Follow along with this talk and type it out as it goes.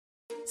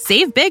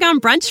Save big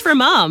on brunch for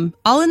mom,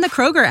 all in the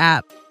Kroger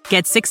app.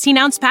 Get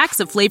 16-ounce packs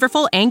of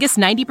flavorful Angus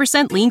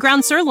 90% lean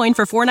ground sirloin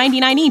for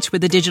 $4.99 each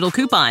with a digital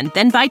coupon.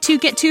 Then buy 2,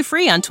 get 2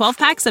 free on 12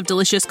 packs of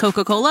delicious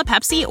Coca-Cola,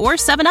 Pepsi, or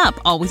 7-Up,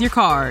 all with your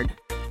card.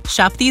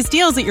 Shop these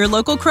deals at your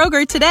local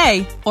Kroger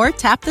today, or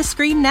tap the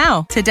screen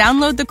now to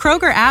download the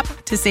Kroger app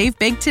to save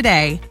big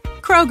today.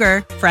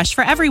 Kroger, fresh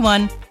for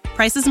everyone.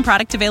 Prices and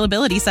product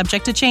availability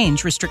subject to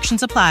change.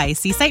 Restrictions apply.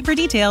 See site for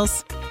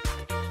details.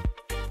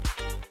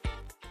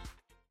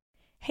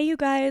 Hey, you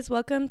guys,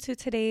 welcome to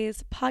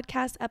today's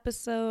podcast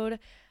episode.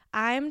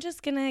 I'm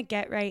just going to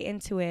get right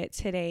into it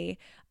today.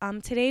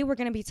 Today, we're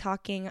going to be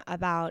talking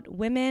about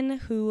women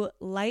who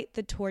light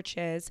the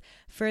torches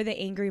for the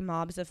angry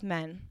mobs of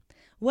men.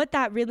 What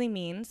that really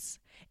means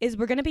is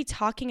we're going to be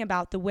talking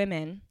about the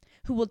women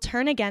who will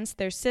turn against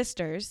their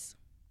sisters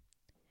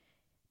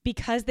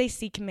because they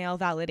seek male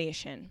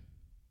validation.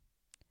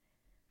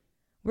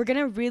 We're going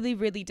to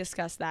really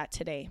discuss that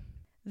today.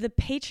 The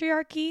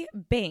patriarchy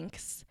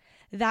banks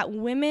that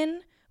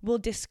women will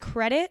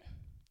discredit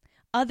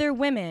other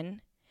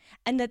women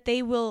and that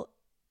they will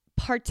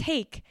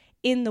partake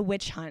in the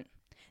witch hunt.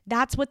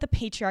 That's what the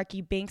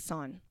patriarchy banks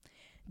on.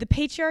 The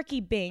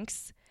patriarchy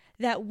banks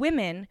that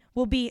women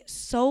will be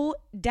so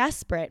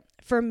desperate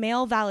for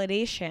male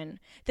validation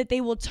that they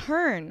will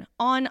turn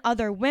on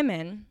other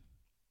women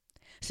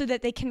so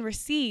that they can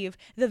receive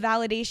the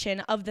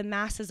validation of the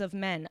masses of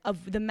men,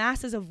 of the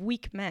masses of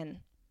weak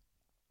men.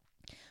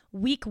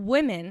 Weak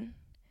women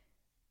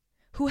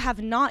who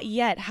have not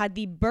yet had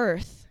the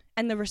birth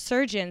and the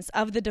resurgence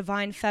of the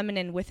divine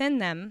feminine within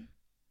them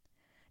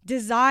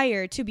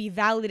desire to be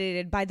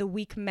validated by the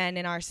weak men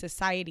in our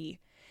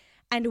society.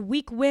 And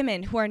weak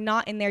women who are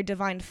not in their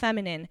divine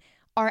feminine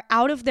are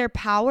out of their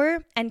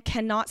power and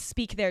cannot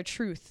speak their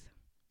truth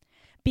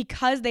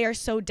because they are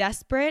so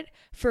desperate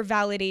for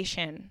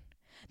validation.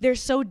 They're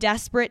so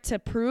desperate to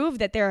prove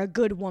that they're a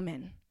good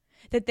woman,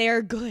 that they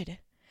are good,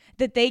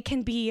 that they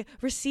can be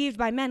received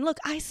by men. Look,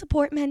 I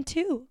support men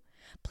too.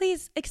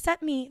 Please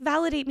accept me,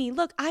 validate me.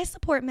 Look, I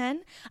support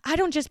men. I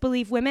don't just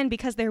believe women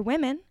because they're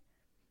women.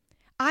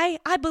 I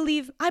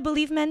believe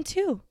men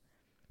too.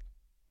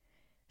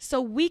 So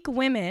weak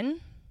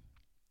women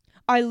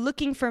are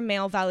looking for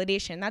male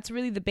validation. That's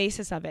really the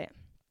basis of it.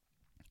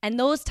 And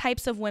those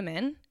types of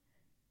women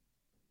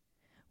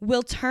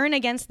will turn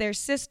against their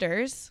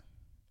sisters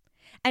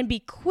and be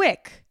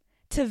quick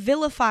to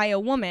vilify a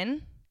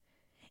woman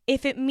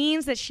if it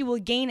means that she will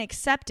gain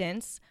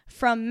acceptance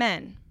from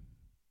men.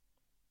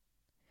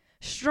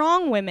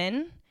 Strong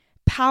women,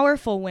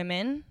 powerful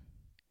women,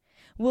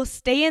 will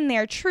stay in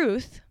their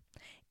truth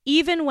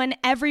even when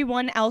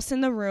everyone else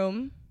in the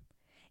room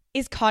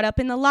is caught up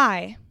in the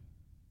lie.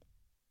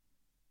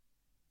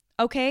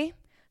 Okay?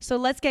 So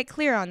let's get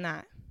clear on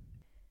that.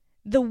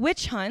 The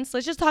witch hunts,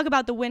 let's just talk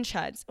about the witch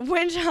hunts.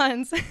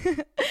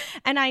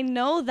 And I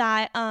know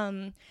that,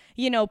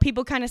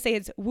 people kind of say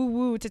it's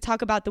woo-woo to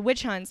talk about the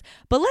witch hunts,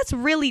 but let's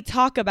really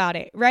talk about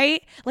it,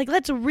 right? Like,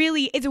 it's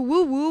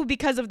woo-woo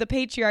because of the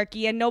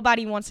patriarchy and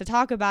nobody wants to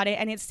talk about it.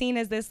 And it's seen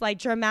as this like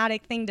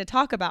dramatic thing to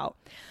talk about.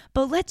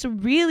 But let's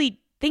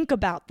really think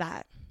about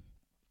that.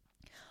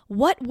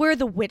 What were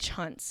the witch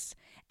hunts?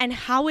 And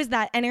how is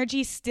that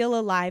energy still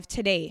alive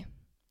today?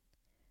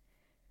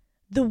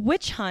 The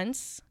witch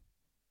hunts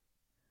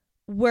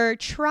were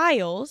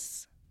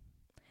trials.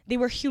 They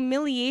were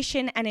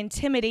humiliation and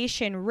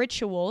intimidation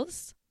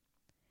rituals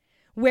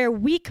where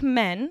weak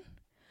men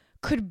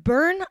could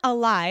burn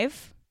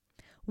alive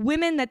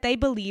women that they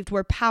believed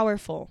were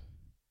powerful.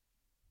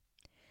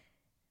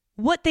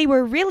 What they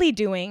were really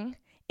doing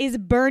is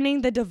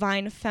burning the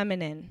divine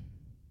feminine.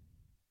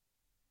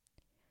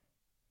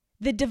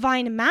 The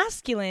divine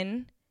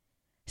masculine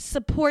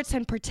supports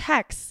and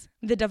protects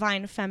the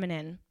divine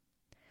feminine.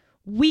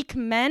 Weak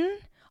men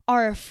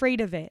are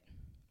afraid of it.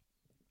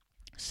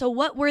 So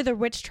what were the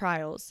witch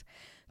trials?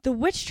 The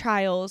witch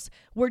trials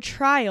were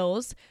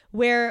trials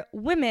where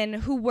women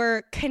who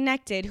were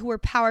connected, who were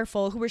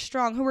powerful, who were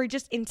strong, who were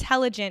just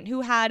intelligent,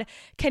 who had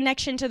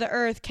connection to the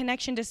earth,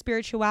 connection to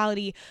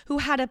spirituality, who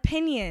had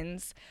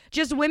opinions,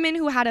 just women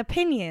who had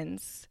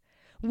opinions.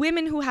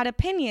 Women who had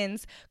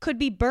opinions could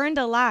be burned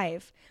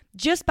alive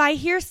just by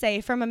hearsay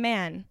from a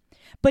man.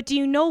 But do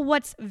you know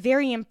what's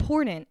very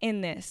important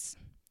in this?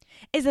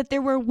 Is that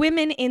there were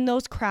women in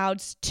those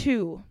crowds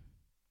too.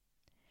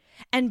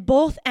 And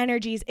both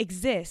energies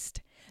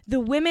exist. The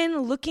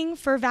women looking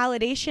for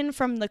validation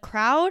from the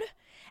crowd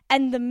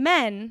and the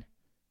men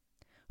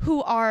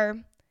who are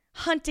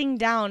hunting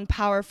down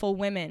powerful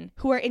women,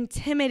 who are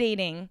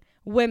intimidating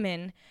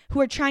women,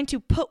 who are trying to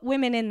put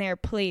women in their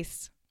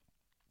place,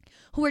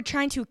 who are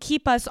trying to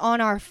keep us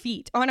on our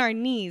feet, on our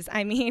knees,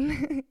 I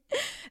mean.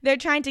 They're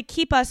trying to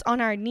keep us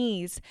on our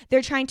knees.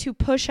 They're trying to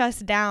push us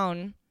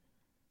down.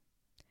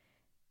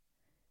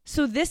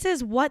 So this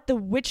is what the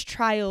witch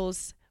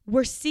trials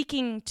were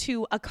seeking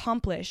to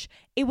accomplish.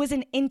 It was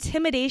an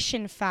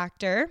intimidation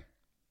factor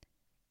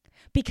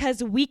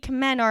because weak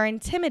men are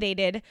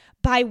intimidated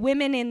by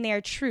women in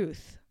their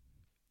truth.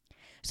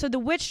 So the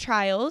witch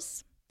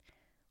trials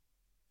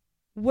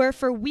were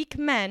for weak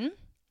men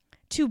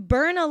to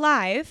burn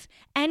alive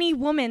any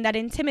woman that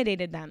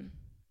intimidated them.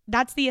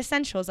 That's the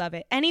essentials of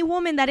it. Any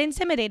woman that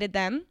intimidated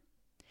them,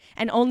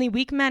 and only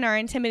weak men are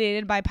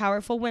intimidated by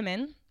powerful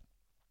women,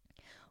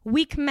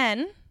 weak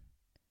men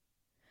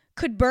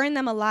could burn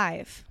them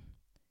alive.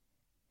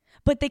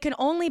 But they could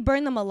only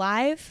burn them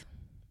alive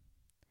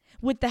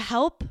with the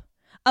help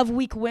of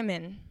weak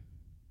women.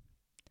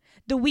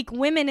 The weak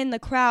women in the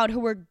crowd who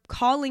were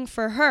calling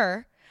for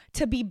her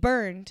to be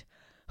burned,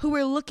 who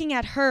were looking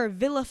at her,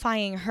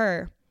 vilifying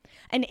her.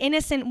 An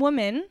innocent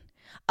woman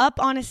up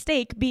on a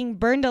stake being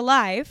burned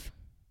alive.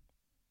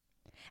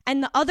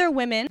 And the other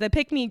women, the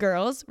pick-me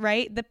girls,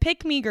 right? The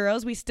pick-me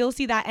girls, we still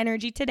see that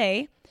energy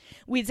today.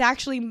 It's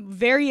actually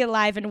very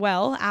alive and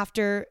well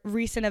after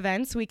recent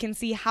events. We can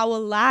see how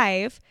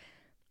alive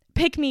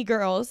pick-me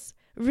girls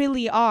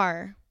really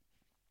are.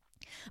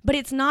 But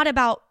it's not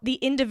about the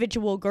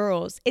individual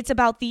girls. It's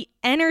about the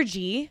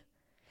energy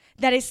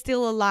that is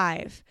still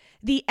alive.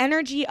 The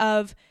energy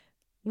of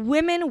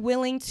women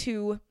willing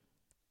to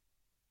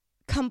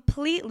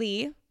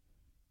completely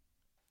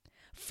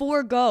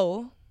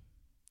forego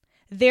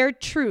their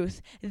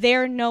truth,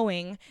 their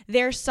knowing,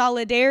 their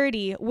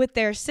solidarity with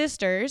their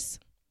sisters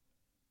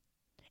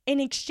in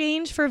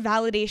exchange for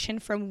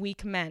validation from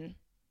weak men.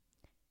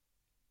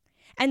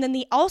 And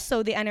then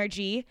also the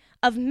energy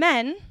of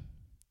men,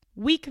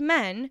 weak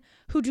men,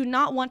 who do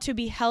not want to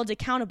be held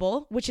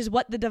accountable, which is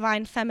what the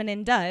divine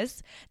feminine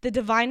does. The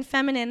divine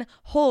feminine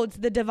holds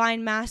the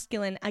divine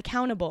masculine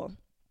accountable.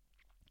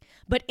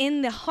 But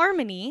in the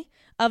harmony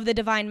of the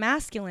divine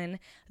masculine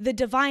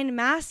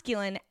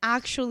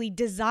actually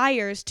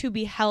desires to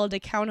be held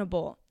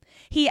accountable.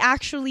 He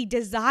actually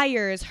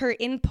desires her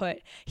input.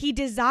 He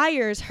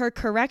desires her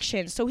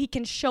correction so he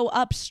can show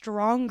up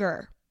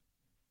stronger.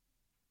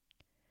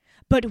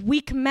 But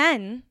weak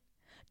men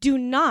do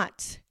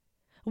not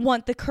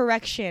want the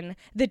correction,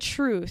 the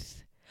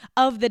truth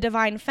of the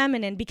divine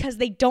feminine because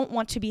they don't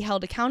want to be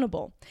held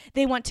accountable.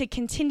 They want to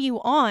continue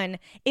on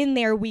in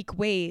their weak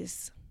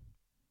ways.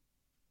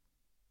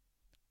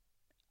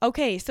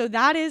 Okay, so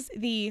that is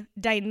the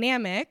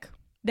dynamic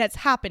that's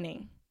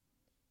happening.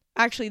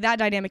 Actually, that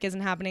dynamic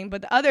isn't happening,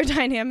 but the other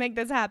dynamic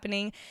that's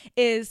happening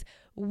is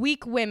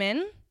weak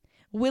women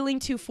willing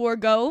to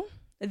forego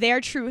their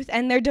truth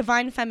and their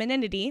divine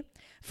femininity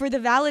for the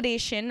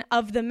validation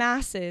of the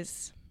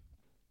masses.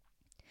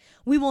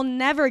 We will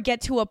never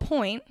get to a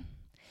point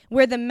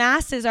where the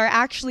masses are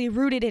actually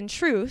rooted in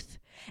truth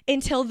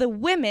until the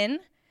women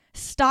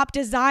stop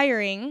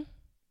desiring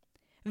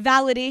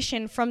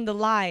validation from the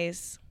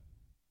lies.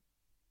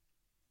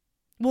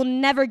 We'll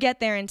never get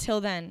there until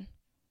then.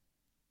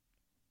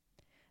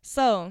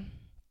 So,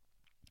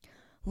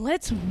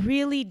 let's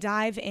really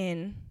dive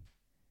in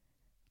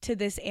to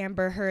this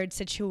Amber Heard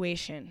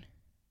situation.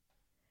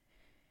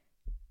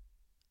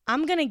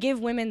 I'm going to give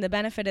women the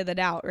benefit of the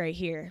doubt right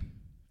here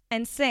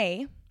and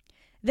say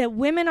that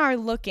women are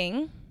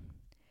looking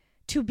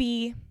to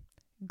be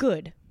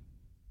good.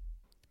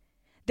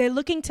 They're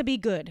looking to be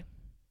good.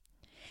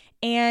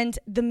 And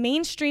the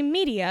mainstream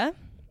media,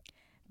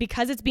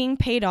 because it's being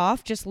paid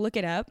off, just look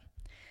it up,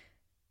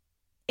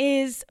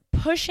 is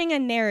pushing a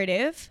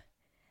narrative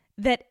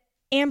that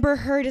Amber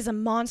Heard is a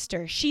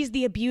monster. She's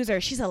the abuser.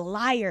 She's a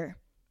liar.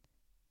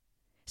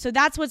 So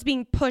that's what's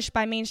being pushed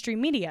by mainstream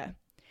media.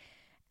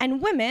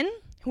 And women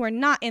who are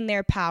not in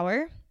their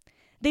power,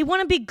 they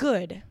want to be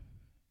good.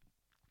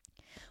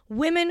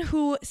 Women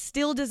who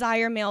still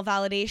desire male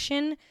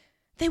validation,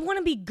 they want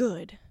to be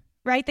good,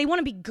 right? They want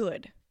to be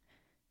good.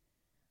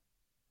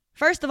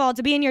 First of all,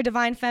 to be in your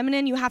divine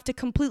feminine, you have to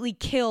completely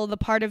kill the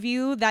part of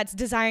you that's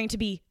desiring to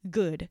be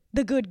good,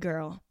 the good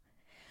girl.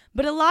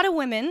 But a lot of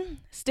women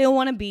still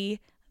want to be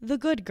the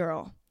good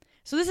girl.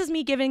 So this is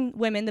me giving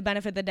women the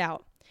benefit of the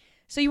doubt.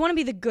 So you want to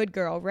be the good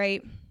girl,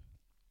 right?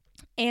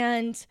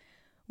 And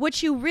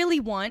what you really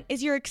want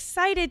is you're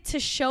excited to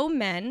show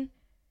men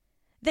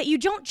that you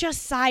don't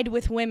just side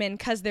with women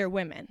because they're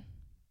women.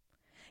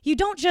 You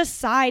don't just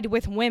side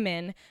with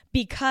women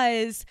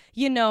because,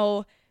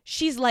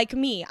 she's like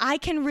me. I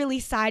can really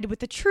side with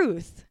the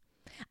truth.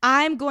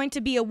 I'm going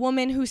to be a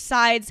woman who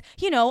sides,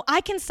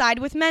 I can side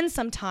with men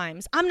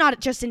sometimes. I'm not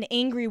just an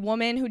angry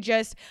woman who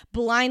just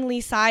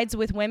blindly sides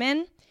with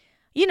women.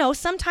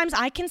 Sometimes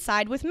I can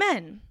side with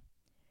men.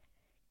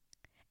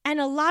 And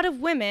a lot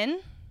of women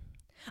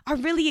are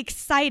really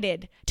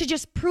excited to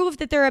just prove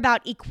that they're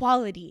about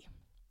equality.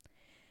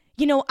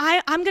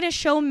 I'm going to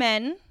show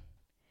men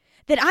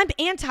that I'm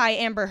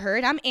anti-Amber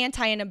Heard. I'm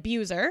anti an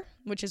abuser,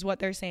 which is what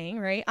they're saying,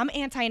 right? I'm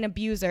anti an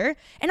abuser,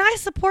 and I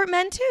support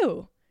men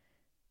too.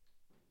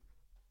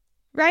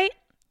 Right?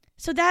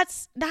 So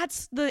that's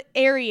the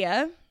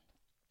area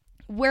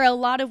where a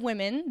lot of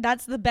women,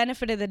 that's the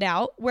benefit of the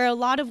doubt, where a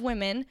lot of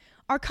women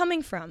are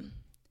coming from.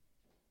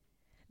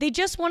 They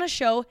just want to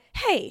show,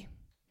 hey,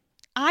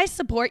 I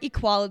support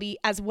equality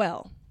as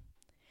well.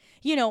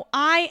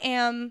 I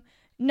am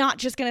not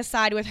just going to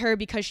side with her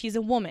because she's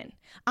a woman.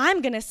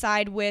 I'm going to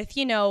side with,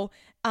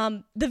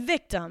 the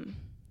victim.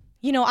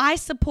 I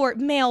support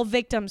male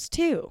victims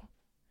too.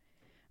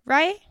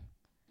 Right?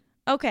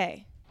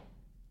 Okay.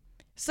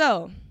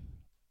 So,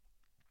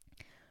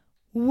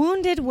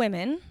 wounded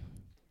women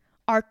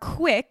are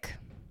quick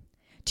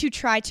to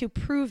try to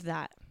prove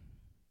that.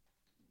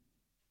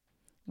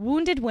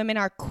 Wounded women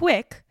are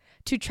quick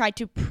to try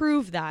to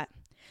prove that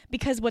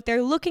because what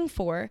they're looking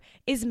for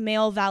is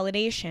male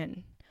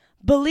validation.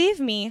 Believe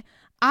me,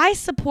 I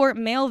support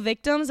male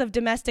victims of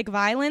domestic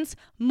violence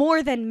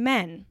more than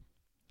men.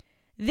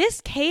 This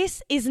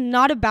case is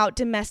not about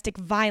domestic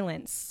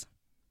violence.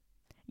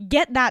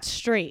 Get that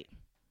straight.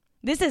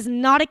 This is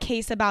not a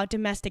case about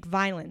domestic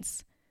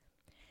violence.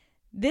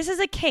 This is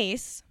a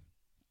case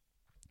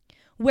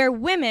where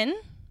women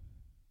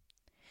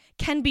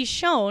can be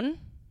shown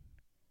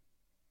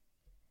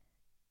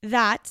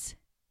that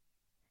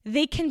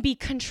they can be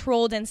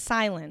controlled and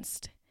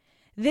silenced.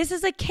 This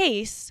is a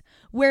case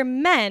where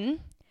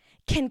men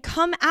can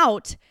come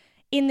out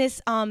in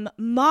this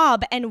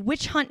mob and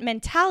witch hunt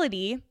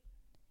mentality,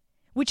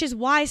 which is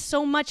why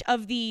so much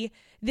of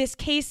this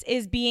case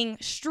is being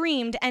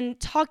streamed and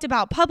talked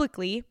about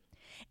publicly.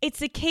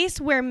 It's a case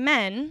where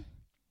men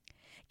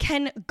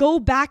can go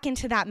back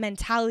into that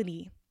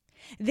mentality.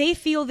 They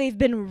feel they've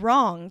been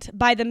wronged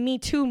by the Me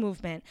Too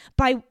movement,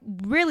 by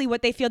really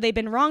what they feel they've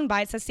been wronged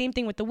by. It's the same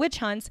thing with the witch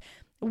hunts.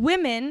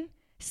 Women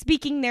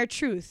speaking their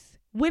truth,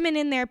 women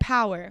in their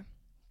power.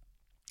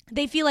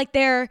 They feel like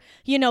they're,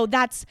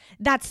 that's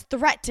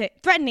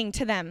threatening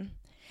to them.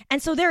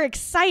 And so they're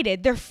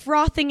excited. They're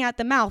frothing at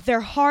the mouth.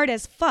 They're hard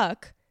as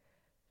fuck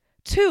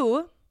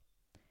to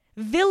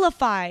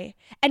vilify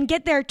and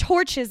get their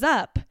torches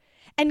up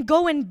and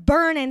go and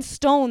burn and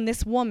stone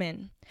this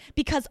woman.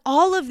 Because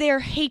all of their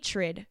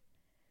hatred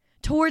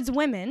towards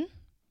women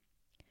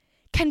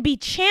can be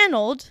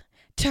channeled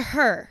to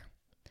her.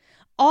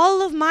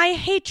 All of my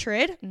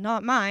hatred,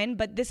 not mine,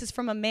 but this is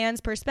from a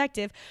man's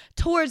perspective,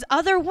 towards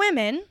other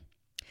women,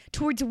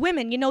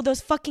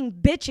 those fucking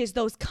bitches,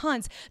 those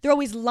cunts, they're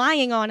always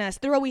lying on us.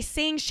 They're always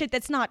saying shit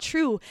that's not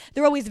true.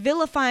 They're always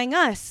vilifying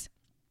us.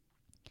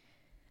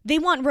 They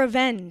want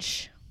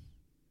revenge.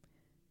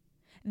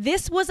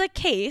 This was a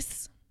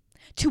case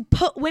to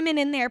put women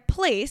in their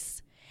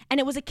place. And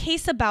it was a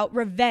case about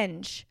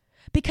revenge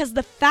because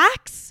the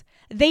facts,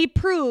 they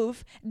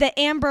prove that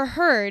Amber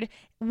Heard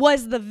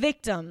was the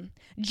victim.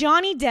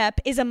 Johnny Depp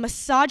is a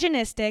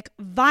misogynistic,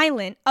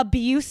 violent,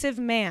 abusive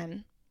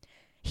man.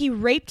 He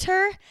raped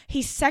her,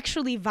 he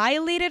sexually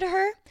violated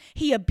her,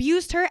 he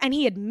abused her, and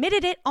he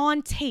admitted it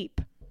on tape.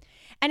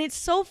 And it's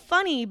so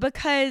funny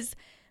because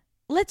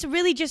let's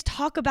really just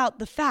talk about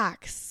the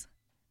facts.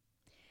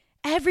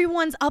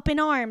 Everyone's up in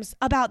arms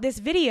about this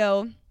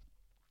video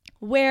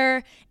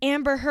where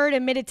Amber Heard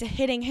admitted to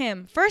hitting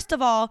him. First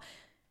of all,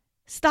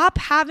 stop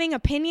having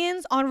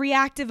opinions on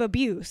reactive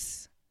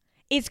abuse.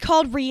 It's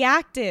called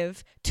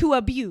reactive to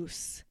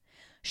abuse.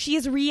 She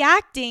is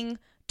reacting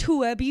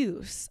to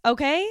abuse,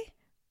 okay?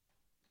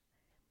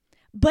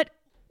 But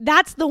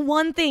that's the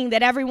one thing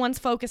that everyone's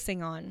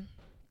focusing on.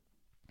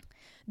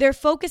 They're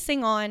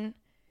focusing on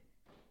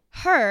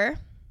her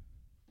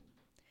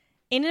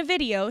in a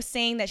video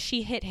saying that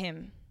she hit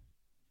him.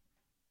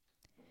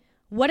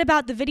 What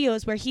about the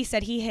videos where he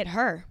said he hit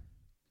her?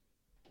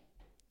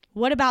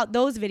 What about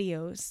those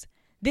videos?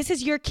 This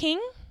is your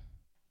king?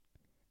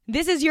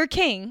 This is your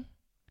king?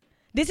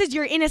 This is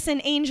your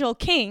innocent angel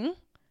king?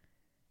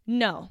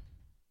 No.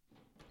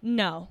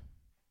 No.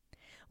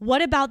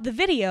 What about the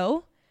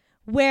video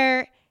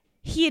where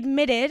he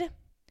admitted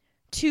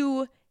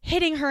to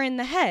hitting her in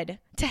the head,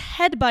 to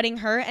headbutting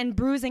her and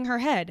bruising her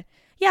head?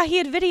 Yeah, he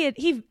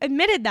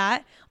admitted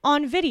that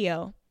on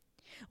video.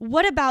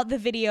 What about the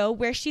video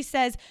where she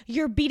says,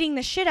 "You're beating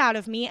the shit out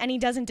of me," and he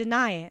doesn't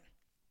deny it?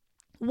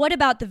 What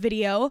about the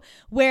video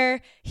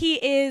where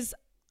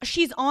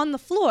she's on the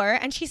floor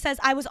and she says,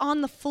 "I was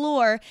on the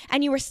floor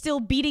and you were still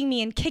beating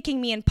me and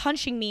kicking me and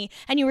punching me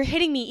and you were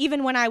hitting me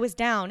even when I was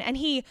down," and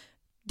he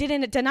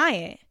didn't deny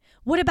it?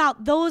 What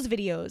about those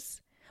videos?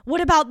 What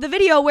about the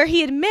video where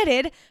he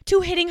admitted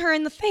to hitting her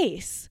in the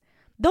face?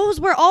 Those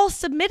were all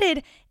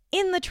submitted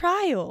in the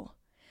trial.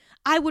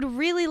 I would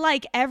really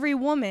like every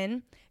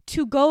woman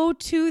to go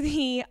to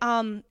the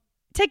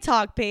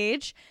TikTok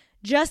page,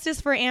 Justice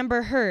for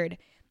Amber Heard.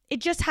 It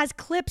just has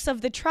clips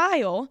of the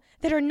trial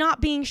that are not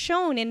being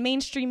shown in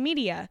mainstream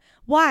media.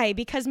 Why?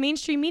 Because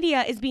mainstream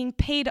media is being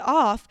paid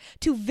off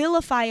to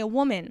vilify a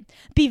woman.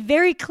 Be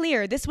very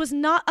clear, this was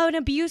not an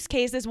abuse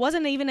case. This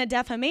wasn't even a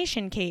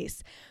defamation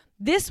case.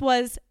 This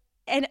was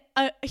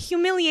a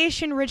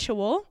humiliation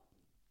ritual,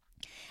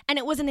 and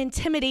it was an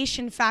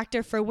intimidation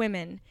factor for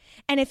women.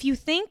 And if you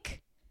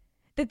think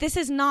that this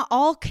is not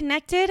all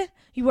connected,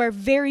 you are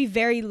very,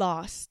 very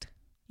lost.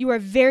 You are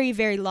very,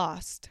 very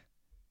lost.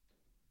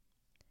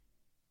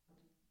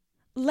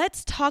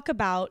 Let's talk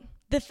about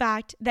the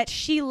fact that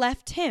she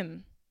left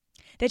him,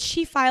 that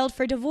she filed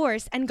for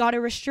divorce and got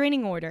a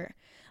restraining order.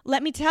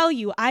 Let me tell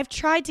you, I've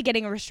tried to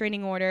getting a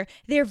restraining order.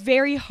 They're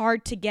very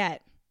hard to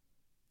get.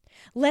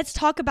 Let's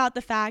talk about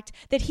the fact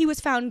that he was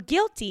found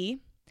guilty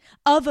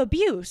of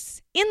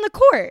abuse in the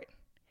court,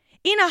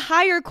 in a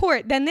higher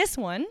court than this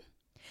one.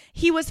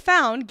 he was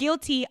found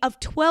guilty of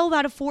 12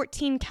 out of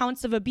 14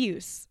 counts of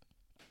abuse.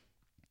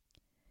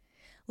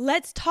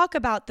 Let's talk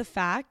about the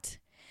fact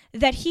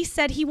that he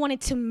said he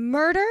wanted to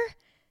murder,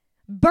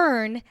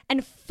 burn,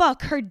 and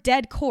fuck her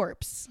dead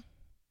corpse.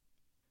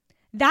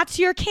 That's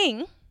your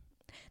king.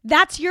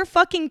 That's your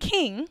fucking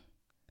king.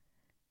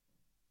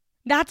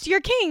 That's your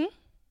king.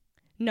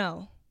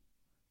 No.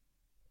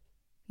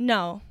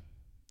 No.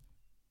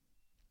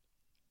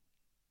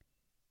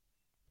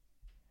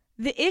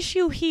 The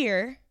issue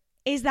here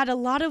is that a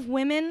lot of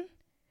women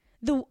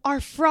are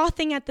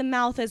frothing at the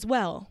mouth as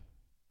well.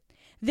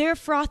 They're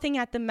frothing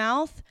at the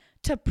mouth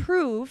to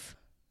prove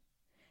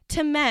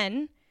to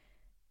men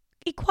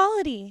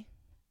equality.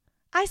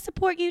 I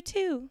support you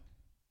too.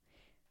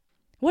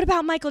 What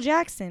about Michael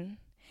Jackson?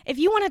 If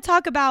you want to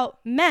talk about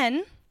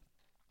men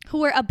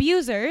who are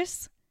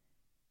abusers,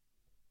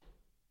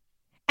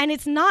 and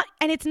it's not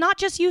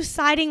just you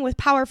siding with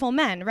powerful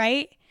men,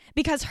 right?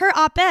 Because her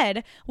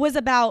op-ed was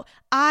about,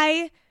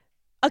 I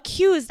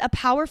accused a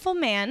powerful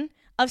man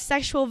of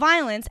sexual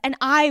violence and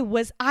I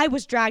was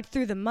dragged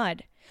through the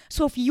mud.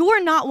 So if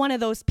you're not one of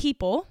those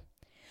people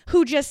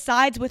who just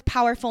sides with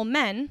powerful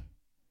men,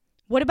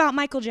 what about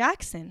Michael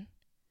Jackson?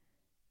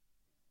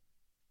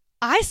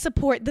 I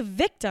support the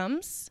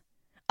victims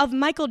of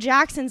Michael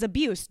Jackson's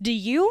abuse. Do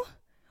you?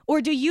 Or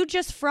do you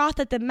just froth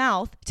at the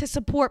mouth to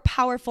support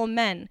powerful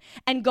men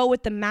and go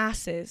with the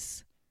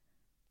masses?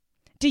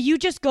 Do you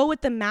just go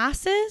with the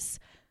masses?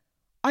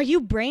 Are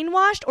you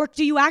brainwashed, or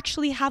do you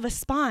actually have a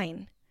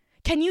spine?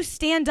 Can you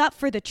stand up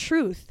for the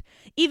truth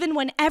even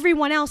when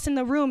everyone else in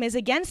the room is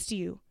against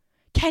you?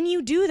 Can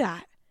you do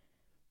that?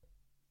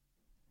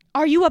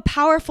 Are you a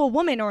powerful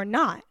woman or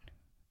not?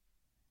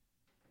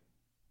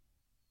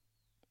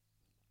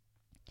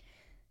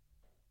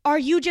 Are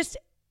you just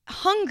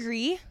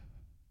hungry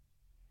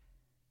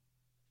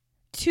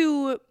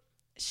to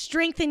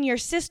strengthen your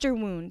sister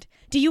wound?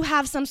 Do you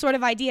have some sort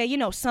of idea?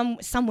 Some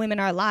women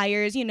are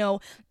liars,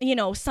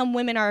 some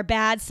women are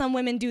bad, some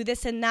women do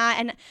this and that.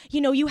 And,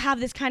 you have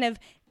this kind of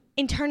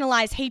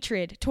internalized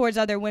hatred towards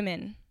other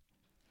women.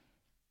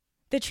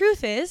 The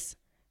truth is,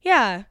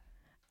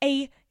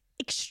 a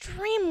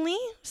extremely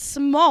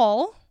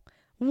small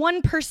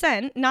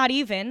 1%, not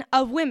even,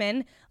 of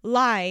women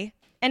lie.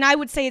 And I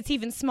would say it's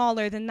even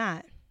smaller than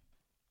that.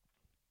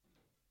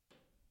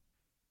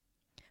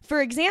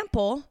 For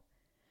example,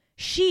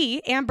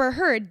 Amber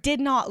Heard,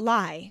 did not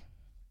lie.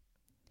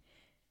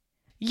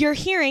 You're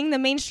hearing the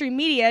mainstream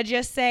media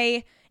just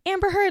say,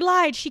 Amber Heard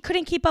lied, she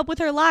couldn't keep up with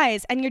her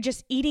lies, and you're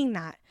just eating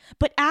that.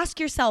 But ask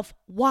yourself,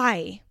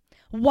 why?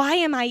 Why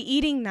am I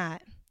eating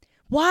that?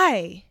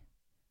 Why?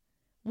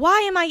 Why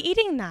am I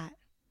eating that?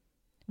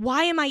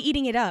 Why am I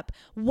eating it up?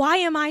 Why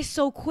am I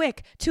so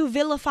quick to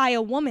vilify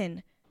a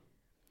woman?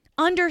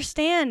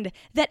 Understand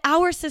that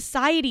our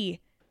society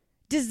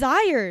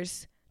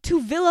desires to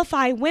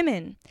vilify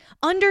women.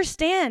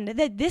 Understand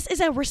that this is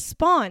a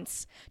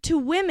response to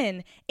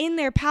women in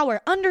their power.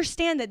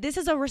 Understand that this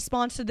is a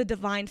response to the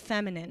divine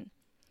feminine.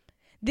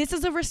 This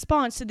is a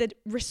response to the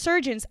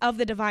resurgence of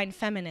the divine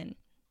feminine.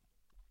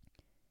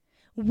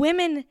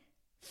 Women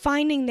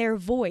finding their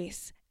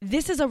voice.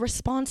 This is a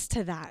response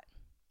to that.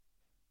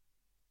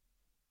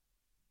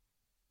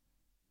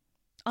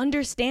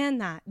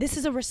 Understand that. This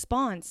is a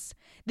response.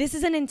 This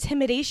is an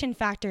intimidation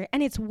factor,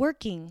 and it's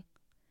working.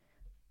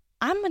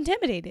 I'm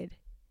intimidated.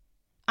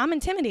 I'm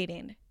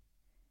intimidated.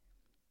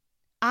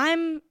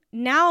 I'm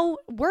now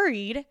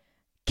worried.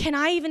 Can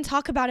I even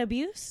talk about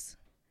abuse?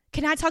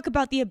 Can I talk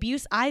about the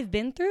abuse I've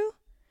been through?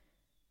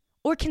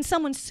 Or can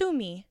someone sue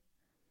me?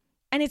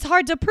 And it's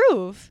hard to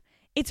prove.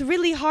 It's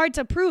really hard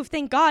to prove.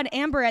 Thank God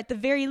Amber at the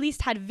very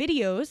least had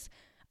videos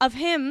of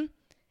him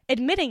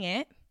admitting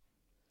it.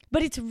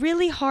 But it's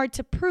really hard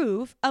to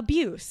prove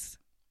abuse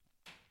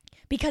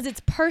because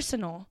it's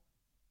personal.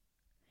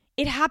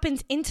 It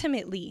happens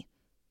intimately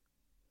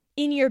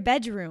in your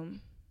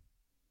bedroom.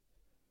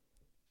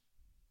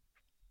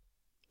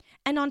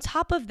 And on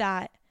top of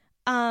that,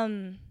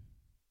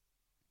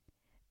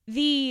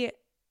 the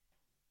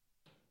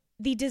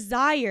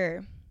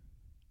desire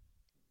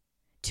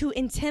to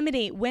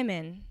intimidate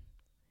women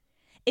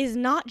is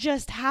not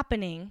just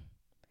happening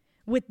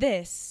with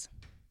this.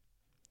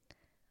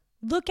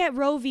 Look at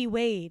Roe v.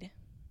 Wade.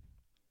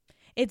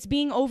 It's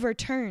being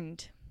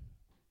overturned.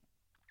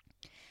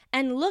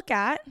 And look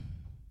at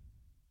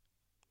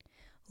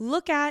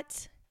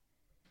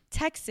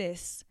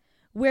Texas,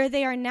 where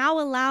they are now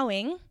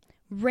allowing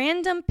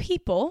random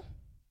people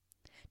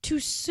to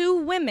sue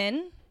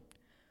women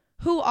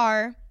who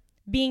are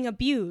being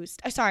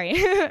abused.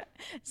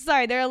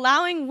 They're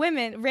allowing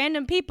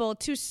random people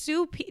to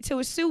sue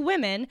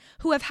women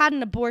who have had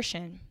an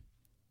abortion.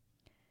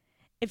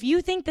 If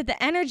you think that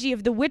the energy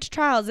of the witch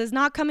trials is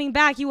not coming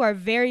back, you are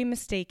very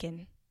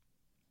mistaken.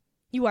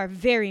 You are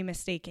very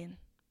mistaken.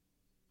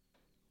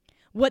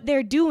 What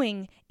they're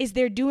doing is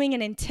they're doing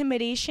an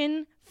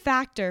intimidation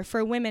factor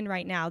for women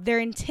right now. They're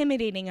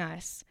intimidating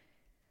us.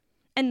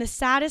 And the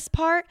saddest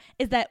part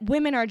is that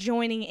women are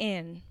joining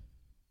in.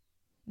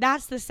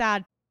 That's the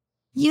sad.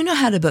 You know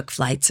how to book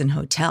flights and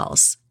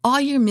hotels.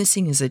 All you're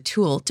missing is a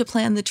tool to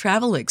plan the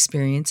travel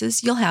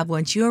experiences you'll have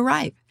once you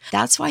arrive.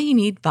 That's why you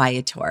need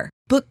Viator.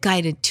 Book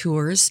guided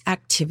tours,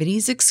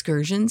 activities,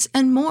 excursions,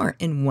 and more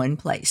in one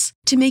place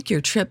to make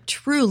your trip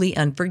truly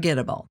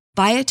unforgettable.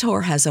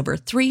 Viator has over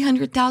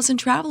 300,000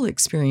 travel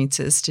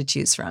experiences to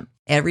choose from.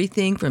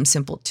 Everything from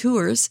simple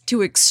tours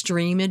to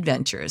extreme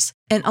adventures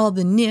and all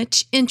the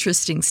niche,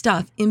 interesting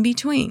stuff in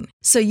between.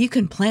 So you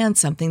can plan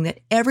something that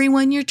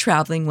everyone you're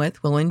traveling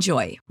with will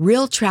enjoy.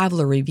 Real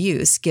traveler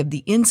reviews give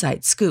the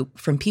inside scoop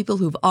from people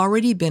who've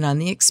already been on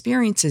the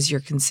experiences you're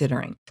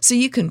considering. So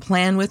you can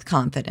plan with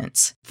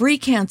confidence. Free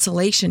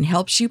cancellation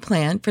helps you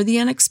plan for the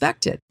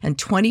unexpected. And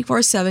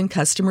 24/7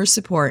 customer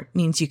support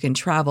means you can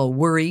travel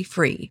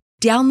worry-free.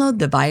 Download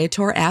the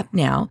Viator app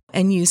now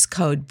and use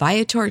code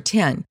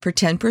Viator10 for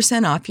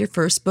 10% off your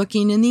first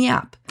booking in the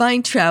app.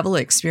 Find travel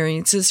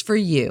experiences for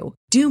you.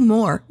 Do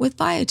more with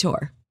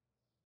Viator.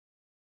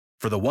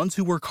 For the ones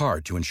who work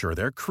hard to ensure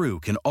their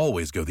crew can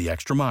always go the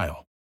extra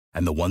mile,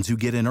 and the ones who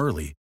get in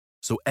early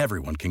so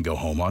everyone can go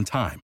home on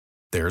time,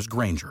 there's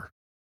Grainger,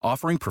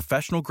 offering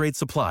professional-grade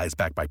supplies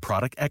backed by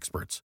product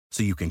experts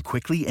so you can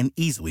quickly and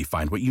easily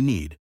find what you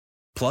need.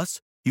 Plus,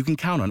 you can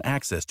count on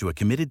access to a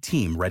committed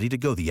team ready to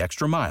go the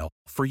extra mile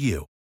for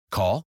you.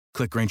 Call,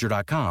 click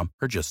Grainger.com,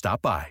 or just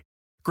stop by.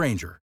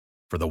 Grainger,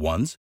 for the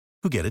ones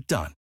who get it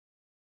done.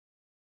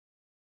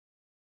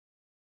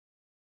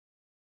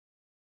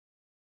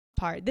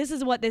 This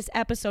is what this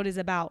episode is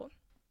about.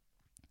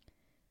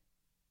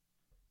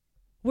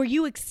 Were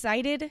you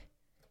excited?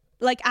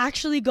 Like,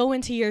 actually go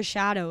into your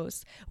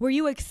shadows. Were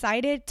you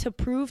excited to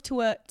prove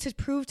to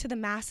the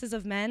masses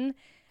of men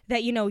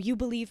that, you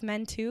believe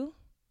men too?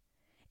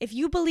 If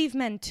you believe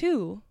men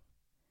too,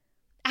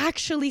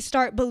 actually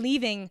start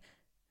believing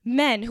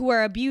men who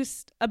are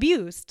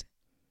abused.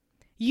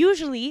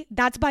 Usually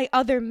that's by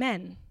other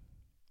men.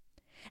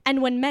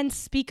 And when men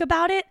speak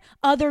about it,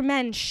 other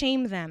men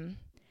shame them.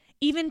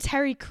 Even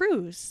Terry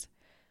Crews.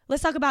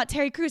 Let's talk about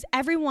Terry Crews.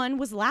 Everyone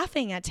was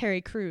laughing at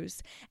Terry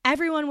Crews.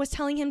 Everyone was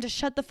telling him to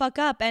shut the fuck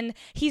up and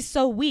he's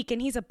so weak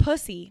and he's a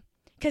pussy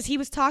because he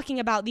was talking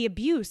about the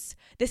abuse,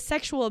 the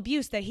sexual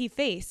abuse that he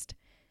faced.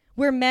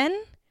 Were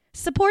men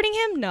supporting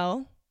him?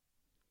 No.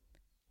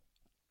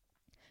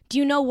 Do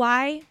you know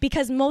why?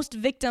 Because most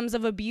victims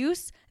of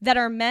abuse that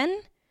are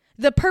men,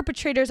 the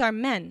perpetrators are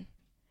men.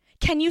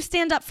 Can you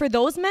stand up for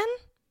those men?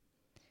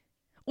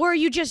 Or are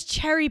you just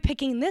cherry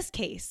picking this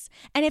case?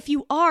 And if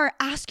you are,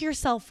 ask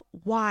yourself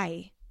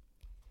why.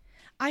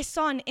 I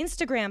saw an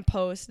Instagram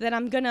post that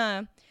I'm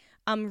gonna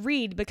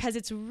read because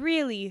it's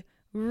really,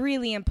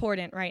 really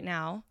important right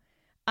now.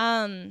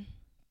 And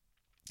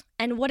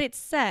what it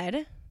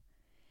said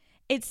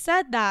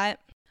that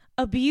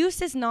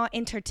abuse is not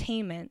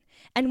entertainment.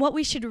 And what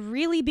we should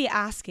really be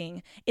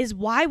asking is,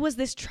 why was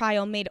this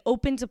trial made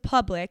open to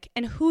public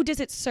and who does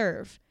it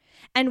serve?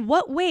 And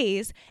what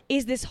ways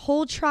is this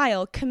whole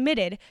trial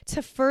committed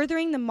to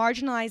furthering the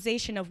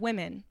marginalization of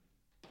women?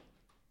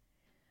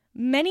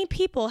 Many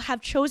people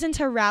have chosen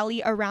to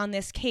rally around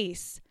this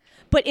case,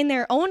 but in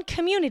their own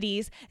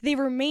communities, they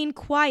remain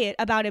quiet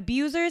about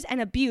abusers and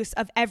abuse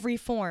of every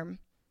form.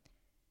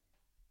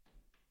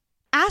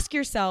 Ask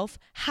yourself,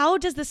 how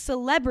does the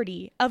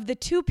celebrity of the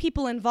two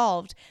people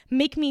involved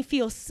make me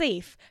feel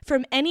safe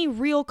from any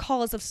real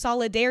calls of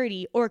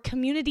solidarity or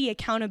community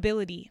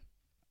accountability?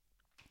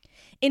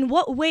 In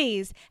what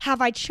ways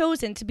have I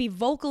chosen to be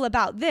vocal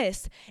about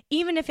this,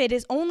 even if it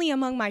is only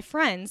among my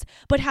friends,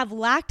 but have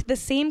lacked the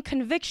same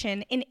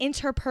conviction in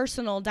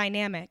interpersonal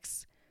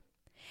dynamics?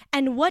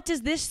 And what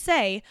does this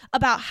say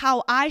about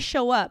how I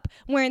show up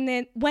when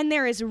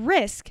there is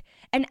risk,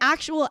 an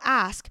actual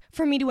ask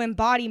for me to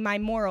embody my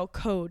moral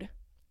code?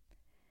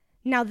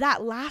 Now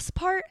that last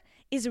part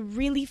is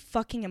really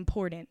fucking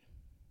important.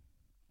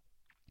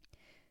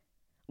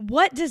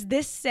 What does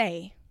this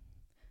say?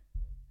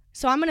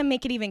 So I'm going to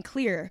make it even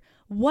clearer.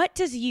 What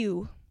does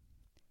you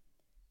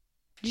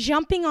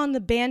jumping on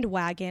the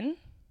bandwagon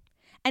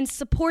and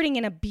supporting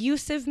an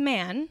abusive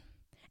man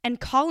and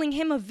calling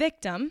him a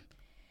victim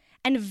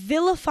and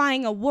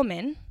vilifying a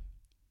woman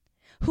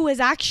who has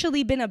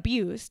actually been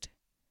abused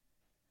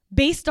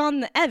based on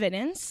the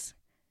evidence,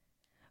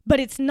 but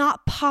it's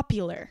not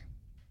popular?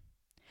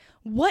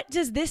 What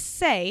does this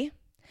say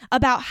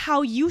about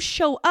how you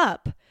show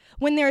up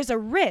when there is a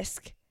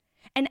risk,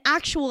 an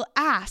actual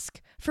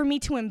ask for me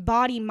to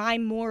embody my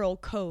moral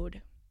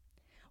code?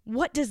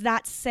 What does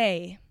that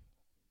say?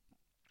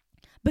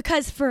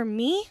 Because for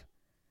me,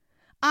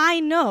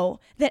 I know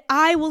that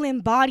I will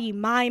embody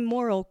my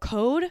moral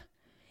code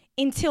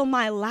until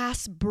my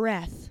last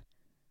breath.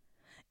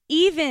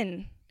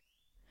 Even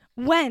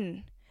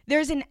when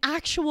there's an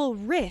actual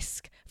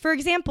risk. For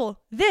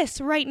example,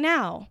 this right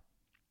now.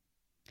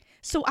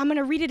 So I'm going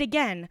to read it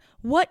again.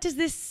 What does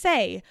this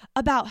say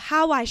about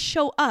how I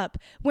show up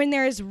when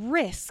there is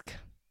risk?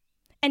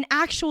 An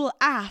actual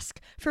ask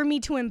for me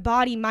to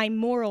embody my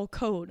moral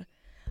code.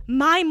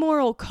 My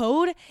moral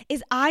code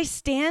is I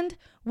stand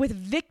with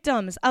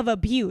victims of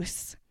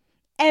abuse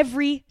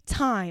every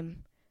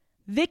time.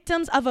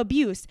 victims of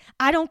abuse.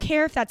 I don't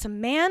care if that's a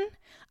man.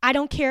 I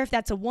don't care if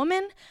that's a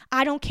woman.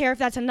 I don't care if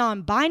that's a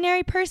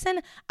non-binary person.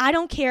 I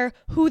don't care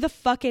who the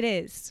fuck it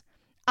is.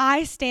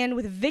 I stand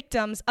with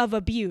victims of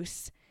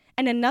abuse.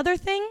 And another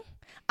thing,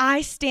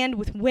 I stand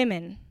with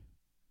women.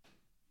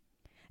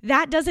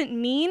 That doesn't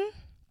mean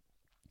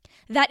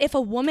that if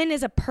a woman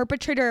is a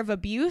perpetrator of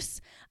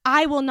abuse,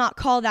 I will not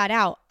call that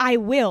out. I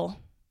will.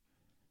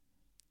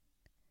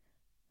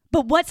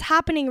 But what's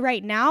happening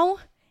right now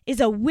is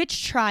a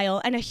witch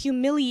trial and a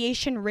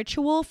humiliation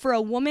ritual for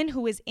a woman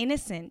who is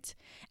innocent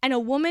and a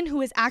woman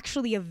who is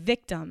actually a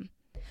victim.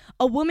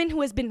 A woman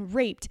who has been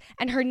raped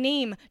and her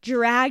name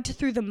dragged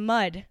through the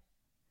mud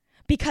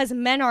because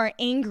men are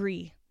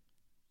angry.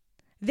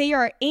 They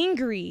are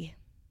angry.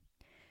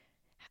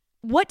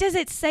 What does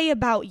it say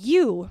about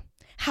you?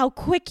 How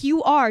quick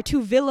you are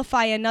to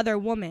vilify another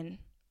woman?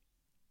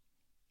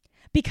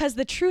 Because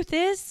the truth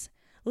is,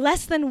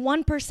 less than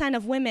 1%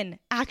 of women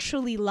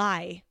actually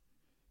lie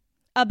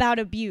about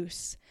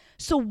abuse.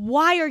 So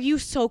why are you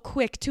so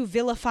quick to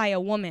vilify a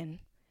woman?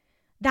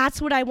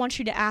 That's what I want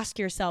you to ask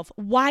yourself.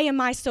 Why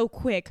am I so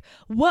quick?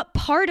 What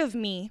part of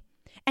me?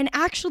 And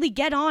actually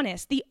get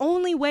honest. The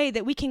only way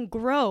that we can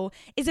grow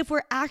is if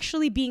we're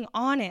actually being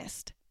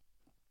honest.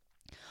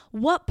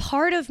 What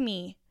part of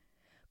me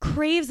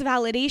craves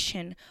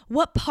validation?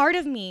 What part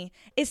of me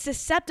is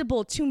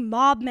susceptible to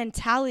mob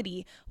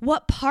mentality?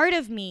 What part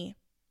of me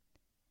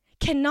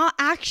cannot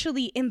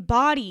actually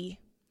embody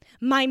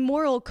my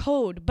moral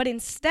code, but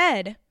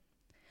instead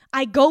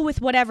I go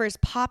with whatever is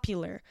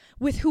popular,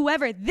 with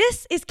whoever?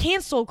 This is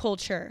cancel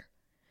culture,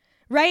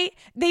 right?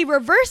 They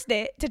reversed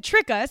it to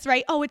trick us,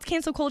 right? Oh, it's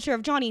cancel culture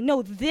of Johnny.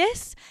 No,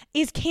 this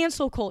is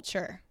cancel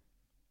culture.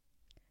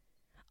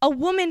 A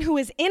woman who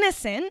is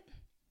innocent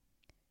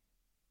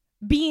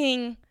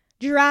being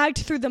dragged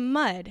through the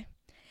mud.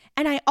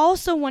 And I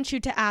also want you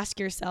to ask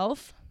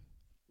yourself,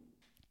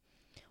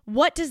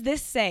 what does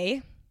this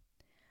say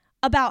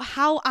about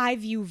how I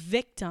view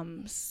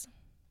victims?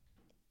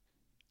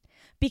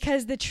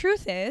 Because the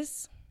truth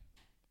is,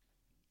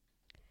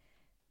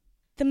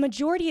 the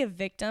majority of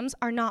victims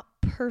are not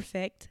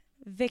perfect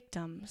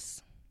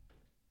victims.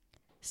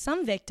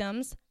 Some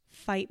victims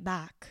fight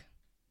back.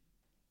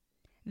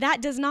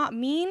 That does not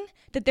mean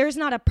that there's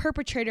not a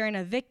perpetrator and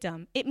a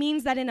victim. It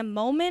means that in a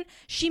moment,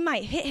 she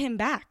might hit him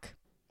back.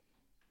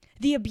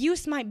 The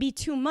abuse might be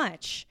too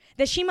much,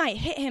 that she might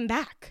hit him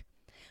back.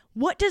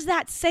 What does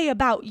that say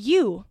about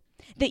you?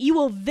 That you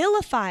will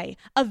vilify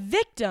a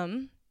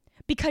victim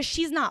because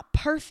she's not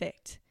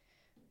perfect.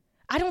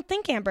 I don't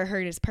think Amber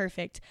Heard is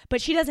perfect,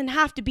 but she doesn't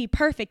have to be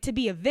perfect to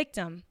be a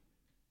victim.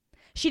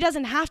 She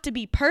doesn't have to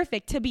be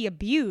perfect to be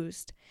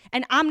abused.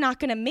 And I'm not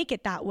going to make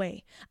it that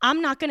way.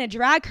 I'm not going to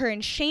drag her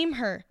and shame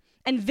her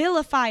and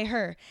vilify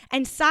her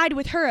and side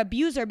with her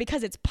abuser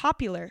because it's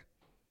popular.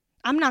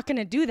 I'm not going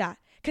to do that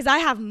because I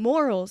have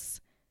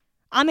morals.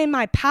 I'm in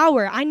my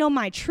power. I know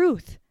my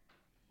truth.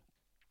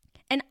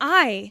 And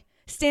I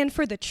stand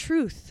for the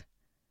truth.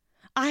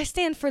 I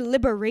stand for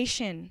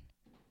liberation.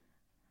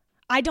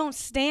 I don't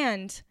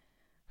stand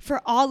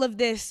for all of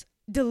this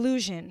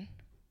delusion.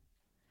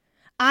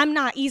 I'm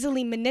not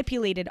easily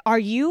manipulated. Are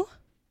you?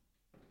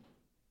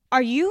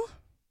 Are you?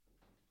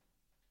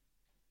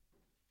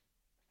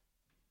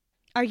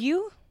 Are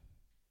you?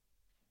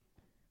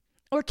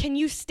 Or can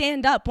you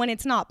stand up when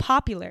it's not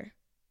popular?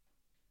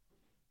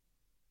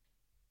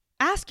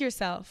 Ask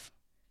yourself,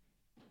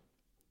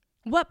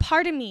 what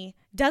part of me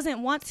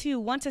doesn't want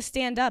to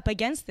stand up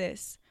against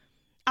this?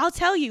 I'll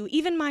tell you,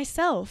 even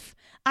myself,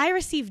 I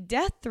received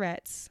death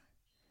threats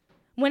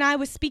when I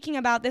was speaking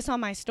about this on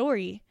my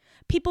story.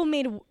 People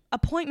made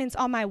appointments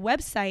on my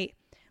website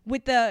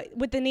with the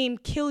name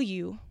Kill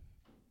You.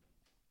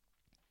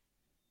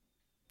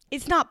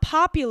 It's not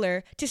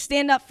popular to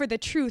stand up for the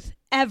truth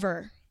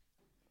ever.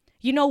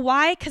 You know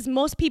why? Because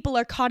most people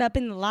are caught up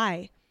in the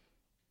lie.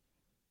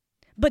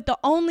 But the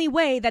only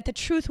way that the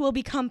truth will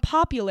become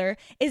popular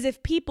is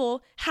if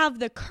people have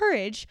the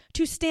courage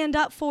to stand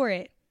up for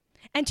it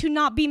and to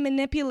not be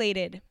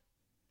manipulated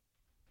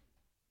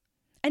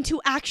and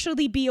to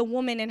actually be a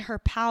woman in her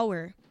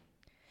power.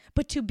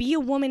 But to be a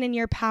woman in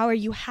your power,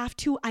 you have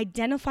to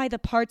identify the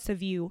parts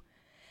of you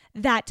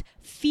that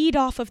feed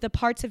off of the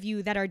parts of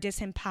you that are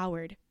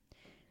disempowered.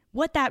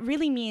 What that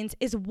really means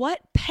is,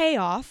 what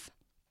payoff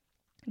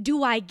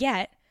do I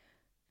get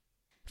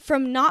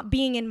from not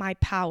being in my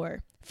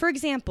power? For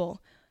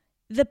example,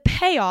 the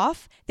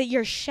payoff that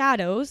your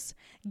shadows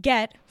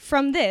get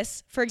from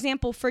this, for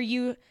example, for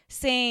you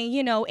saying,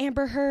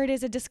 Amber Heard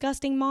is a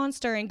disgusting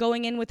monster and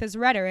going in with his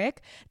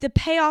rhetoric, the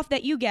payoff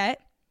that you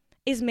get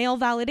is male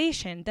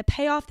validation. The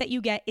payoff that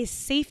you get is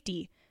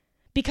safety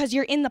because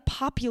you're in the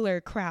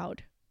popular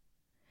crowd.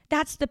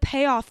 That's the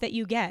payoff that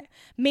you get.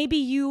 Maybe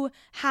you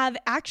have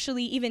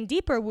actually even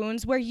deeper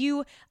wounds where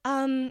you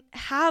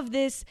have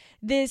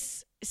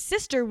this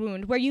sister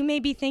wound where you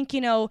maybe think,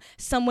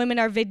 some women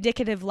are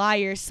vindictive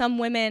liars. Some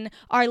women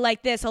are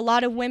like this. A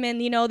lot of women,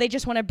 they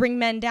just want to bring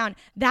men down.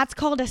 That's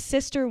called a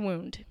sister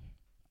wound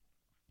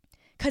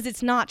because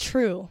it's not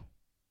true.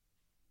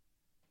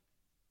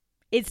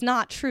 It's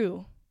not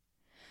true.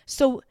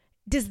 So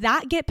does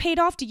that get paid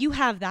off? Do you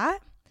have that?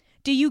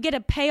 Do you get a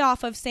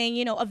payoff of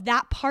saying, of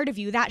that part of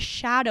you, that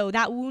shadow,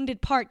 that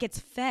wounded part gets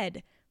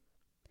fed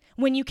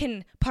when you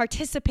can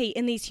participate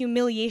in these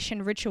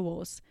humiliation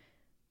rituals?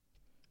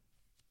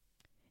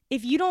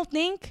 If you don't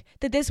think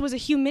that this was a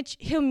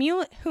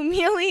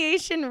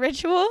humiliation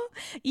ritual,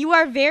 you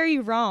are very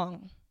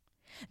wrong.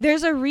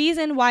 There's a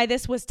reason why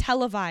this was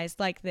televised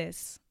like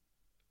this.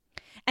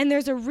 And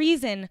there's a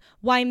reason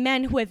why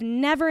men who have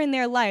never in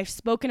their life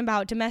spoken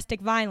about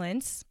domestic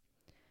violence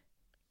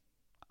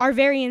are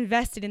very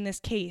invested in this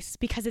case,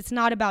 because it's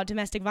not about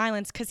domestic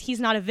violence, because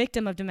he's not a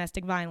victim of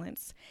domestic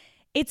violence.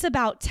 It's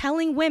about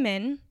telling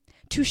women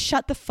to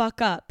shut the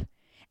fuck up.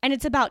 And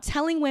it's about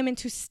telling women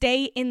to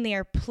stay in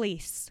their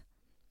place.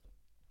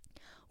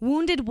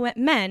 Wounded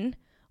men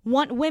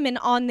want women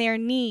on their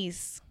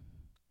knees.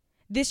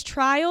 This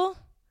trial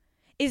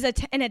is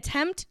an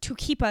attempt to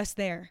keep us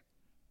there.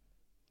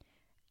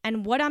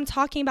 And what I'm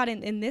talking about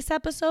in this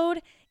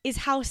episode is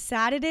how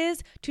sad it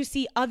is to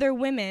see other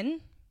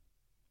women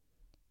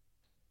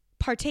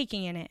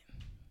partaking in it.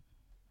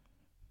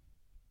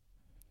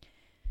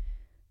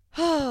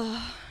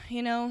 Oh,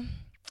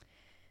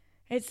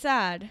 it's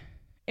sad.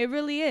 It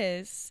really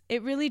is.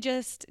 It really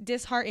just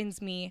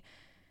disheartens me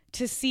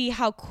to see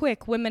how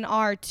quick women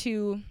are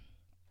to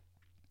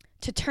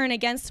turn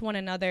against one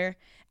another,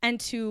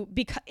 and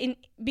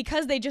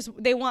because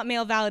they want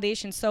male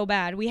validation so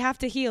bad. We have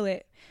to heal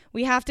it.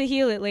 We have to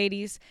heal it,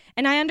 ladies.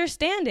 And I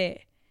understand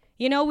it.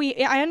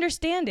 I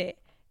understand it.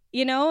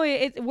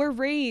 We're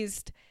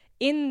raised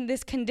in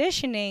this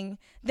conditioning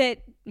that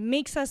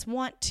makes us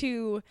want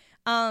to,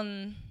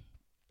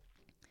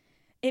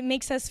 it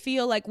makes us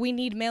feel like we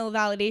need male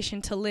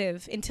validation to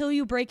live. Until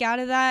you break out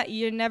of that,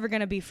 you're never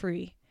going to be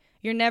free.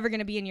 You're never going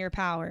to be in your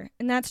power.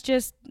 And that's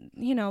just,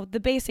 the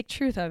basic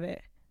truth of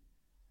it.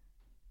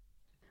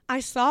 I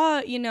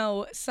saw,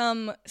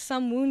 some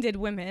wounded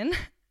women.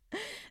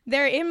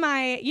 They're in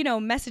my,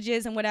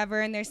 messages and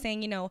whatever, and they're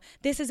saying,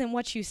 this isn't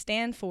what you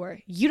stand for.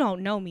 You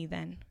don't know me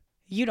then.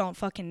 You don't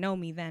fucking know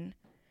me then.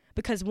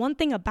 Because one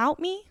thing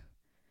about me,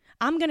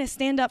 I'm going to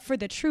stand up for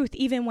the truth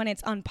even when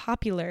it's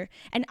unpopular.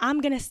 And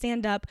I'm going to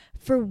stand up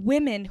for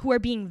women who are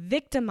being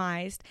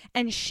victimized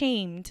and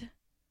shamed.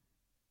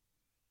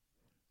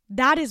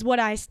 That is what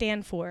I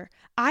stand for.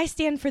 I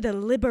stand for the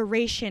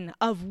liberation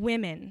of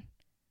women.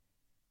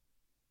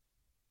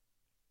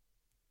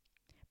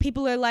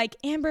 People are like,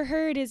 Amber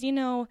Heard is,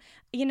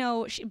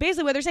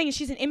 basically what they're saying is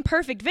she's an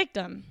imperfect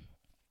victim.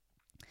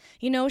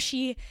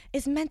 She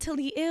is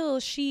mentally ill.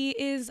 She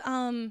is,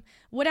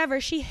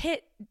 whatever. She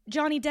hit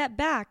Johnny Depp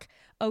back.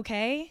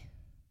 Okay.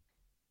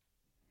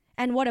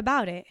 And what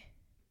about it?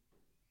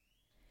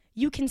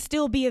 You can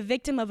still be a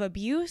victim of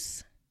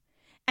abuse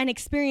and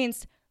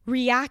experience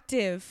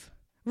reaction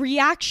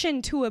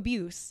to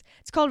abuse.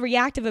 It's called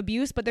reactive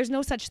abuse, but there's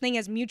no such thing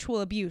as mutual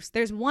abuse.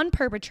 There's one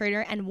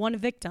perpetrator and one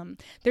victim.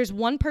 There's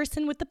one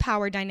person with the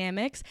power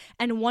dynamics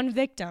and one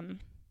victim.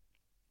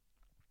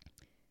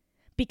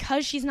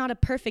 Because she's not a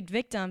perfect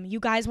victim, you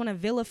guys want to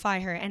vilify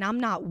her, and I'm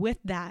not with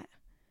that.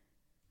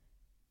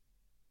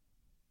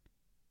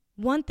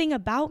 One thing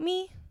about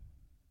me,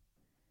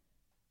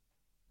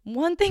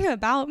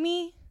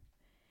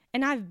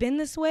 and I've been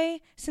this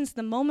way since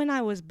the moment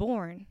I was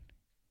born,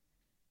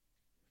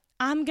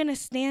 I'm going to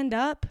stand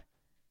up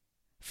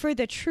for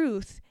the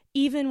truth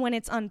even when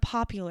it's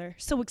unpopular.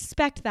 So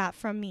expect that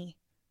from me.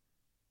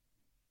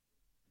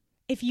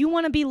 If you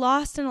want to be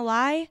lost in a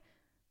lie,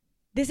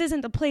 this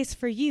isn't the place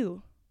for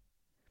you.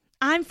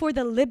 I'm for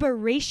the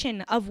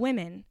liberation of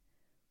women.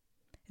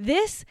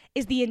 This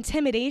is the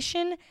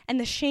intimidation and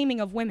the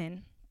shaming of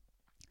women.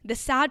 The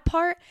sad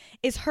part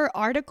is her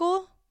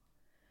article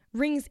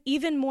rings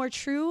even more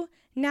true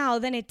now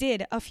than it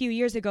did a few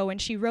years ago when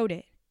she wrote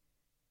it.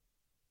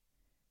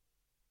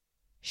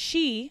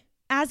 She,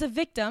 as a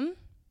victim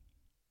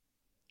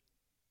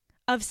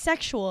of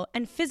sexual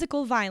and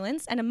physical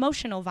violence and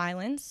emotional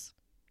violence,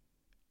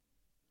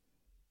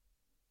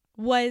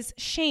 was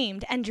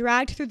shamed and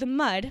dragged through the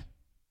mud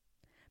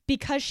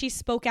because she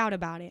spoke out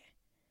about it.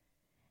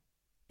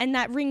 And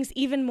that rings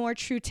even more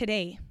true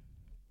today.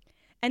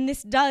 And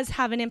this does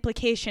have an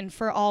implication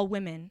for all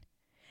women.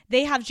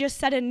 They have just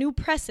set a new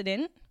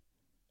precedent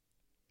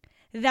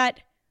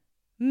that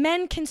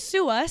men can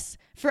sue us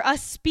for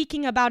us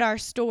speaking about our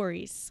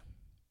stories.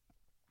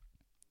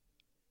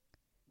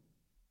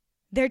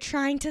 They're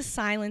trying to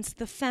silence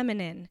the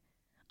feminine.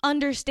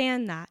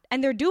 Understand that.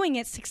 And they're doing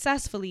it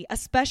successfully,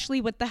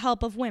 especially with the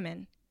help of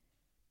women.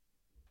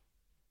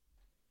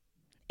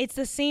 It's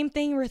the same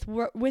thing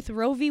with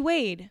Roe v.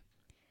 Wade.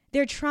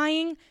 They're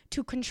trying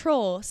to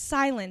control,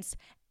 silence,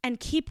 and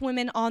keep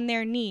women on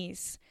their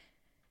knees.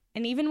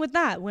 And even with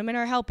that, women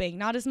are helping.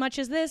 Not as much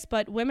as this,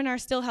 but women are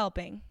still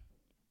helping.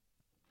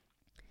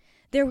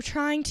 They're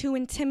trying to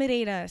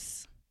intimidate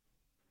us.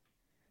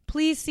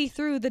 Please see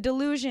through the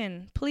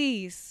delusion,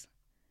 please.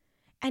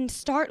 And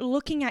start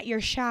looking at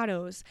your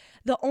shadows.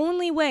 The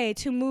only way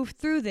to move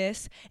through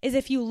this is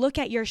if you look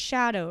at your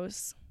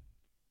shadows.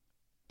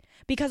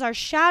 because our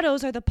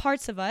shadows are the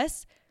parts of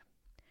us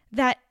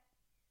that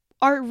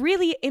are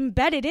really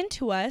embedded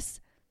into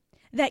us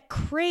that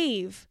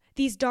crave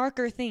these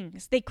darker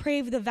things. They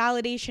crave the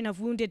validation of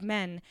wounded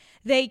men.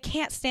 They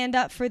can't stand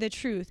up for the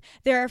truth.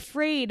 They're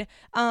afraid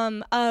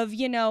of,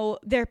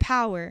 their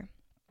power.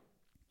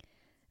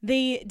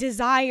 They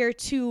desire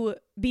to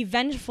be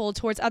vengeful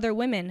towards other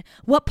women.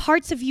 What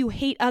parts of you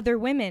hate other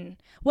women?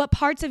 What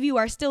parts of you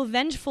are still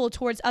vengeful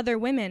towards other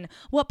women?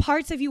 What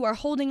parts of you are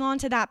holding on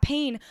to that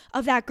pain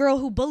of that girl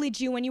who bullied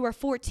you when you were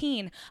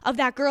 14, of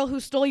that girl who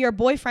stole your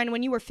boyfriend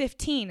when you were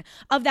 15,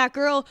 of that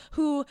girl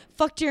who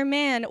fucked your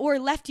man or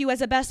left you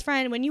as a best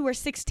friend when you were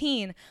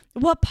 16?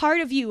 What part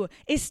of you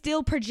is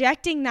still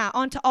projecting that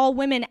onto all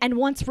women and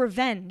wants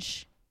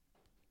revenge?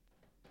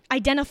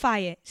 Identify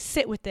it,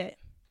 sit with it,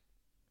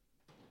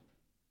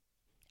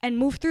 and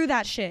move through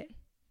that shit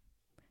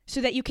so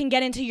that you can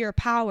get into your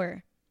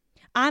power.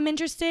 I'm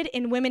interested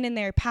in women in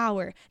their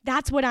power.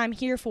 That's what I'm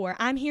here for.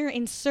 I'm here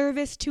in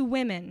service to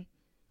women.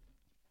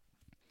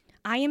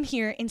 I am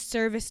here in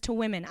service to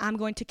women. I'm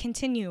going to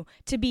continue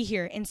to be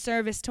here in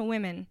service to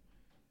women.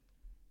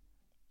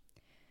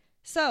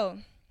 So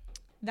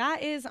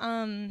that is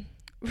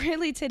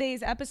really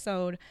today's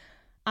episode.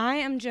 I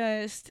am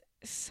just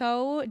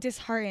so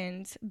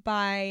disheartened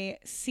by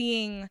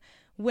seeing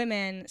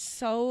women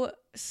so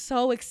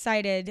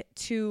excited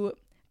to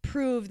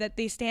prove that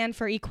they stand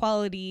for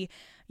equality,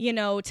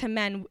 to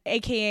men,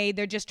 aka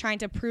they're just trying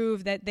to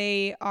prove that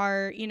they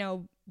are,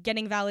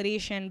 getting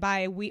validation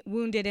by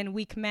wounded and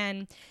weak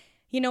men.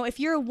 If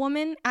you're a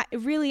woman,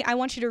 I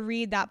want you to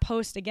read that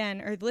post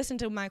again, or listen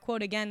to my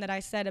quote again that I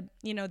said,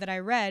 that I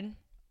read,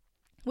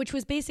 which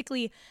was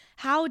basically,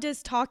 how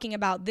does talking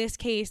about this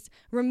case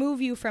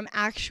remove you from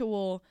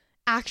actual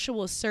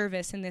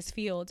service in this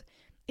field?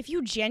 If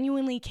you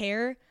genuinely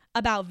care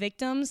about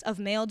victims of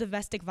male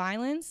domestic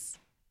violence,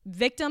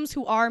 victims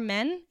who are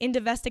men in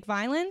domestic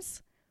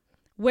violence,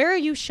 where are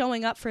you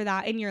showing up for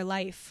that in your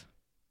life?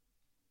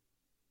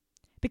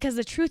 Because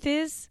the truth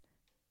is,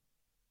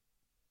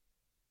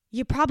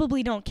 you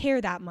probably don't care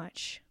that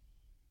much.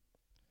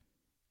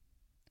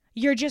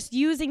 You're just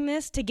using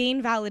this to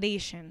gain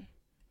validation.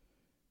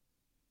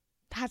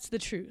 That's the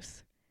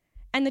truth.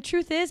 And the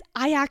truth is,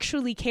 I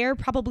actually care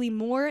probably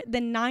more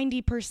than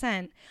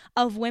 90%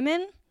 of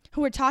women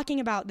who are talking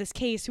about this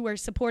case, who are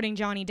supporting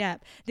Johnny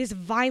Depp, this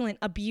violent,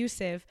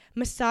 abusive,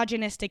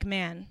 misogynistic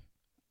man.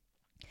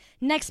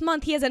 Next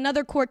month, he has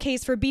another court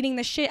case for beating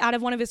the shit out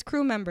of one of his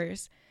crew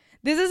members.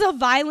 This is a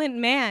violent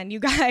man, you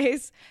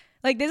guys.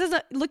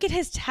 Look at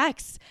his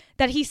text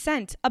that he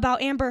sent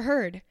about Amber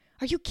Heard.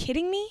 Are you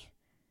kidding me?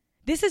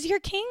 This is your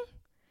king?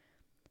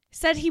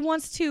 Said he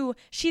wants to,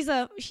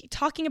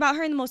 talking about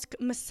her in the most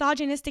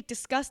misogynistic,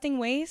 disgusting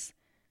ways.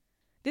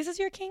 This is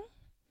your king?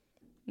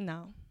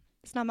 No,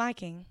 it's not my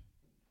king.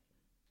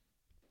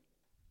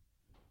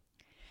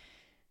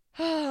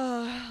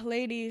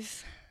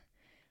 Ladies,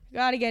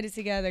 gotta get it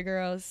together,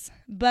 girls.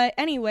 But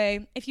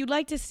anyway, if you'd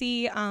like to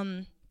see,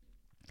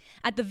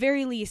 at the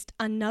very least,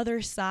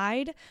 another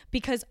side,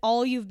 because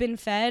all you've been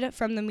fed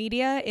from the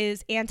media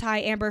is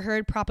anti-Amber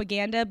Heard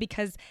propaganda,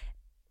 because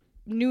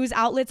news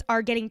outlets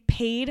are getting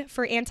paid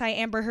for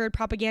anti-Amber Heard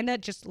propaganda,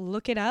 just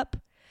look it up.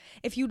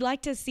 If you'd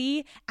like to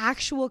see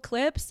actual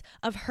clips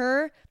of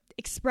her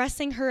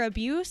expressing her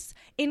abuse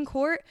in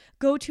court,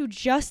 go to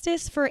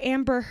Justice for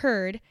Amber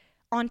Heard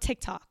on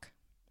TikTok.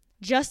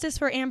 Justice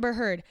for Amber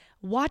Heard.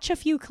 Watch a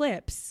few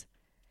clips.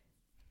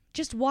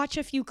 Just watch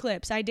a few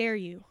clips. I dare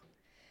you.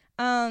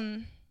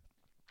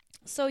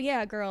 So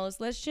yeah, girls,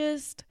 let's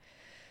just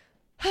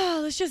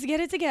get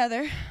it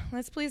together.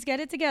 Let's please get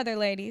it together,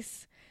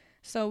 ladies.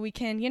 So we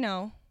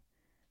can,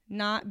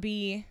 not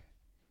be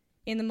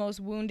in the most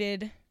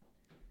wounded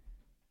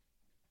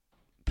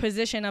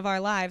position of our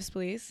lives,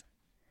 please.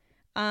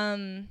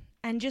 And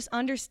just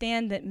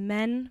understand that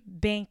men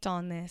banked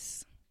on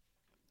this.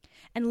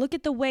 And look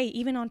at the way,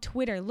 even on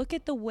Twitter, look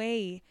at the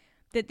way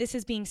that this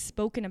is being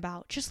spoken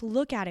about. Just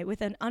look at it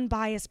with an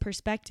unbiased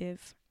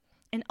perspective.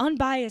 An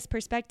unbiased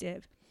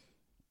perspective.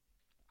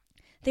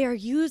 They are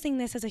using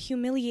this as a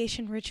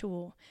humiliation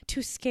ritual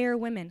to scare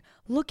women.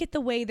 Look at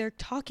the way they're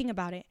talking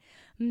about it.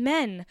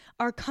 Men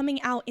are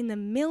coming out in the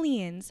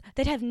millions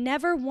that have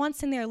never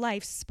once in their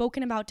life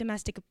spoken about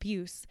domestic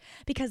abuse,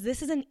 because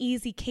this is an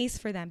easy case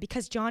for them,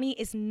 because Johnny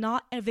is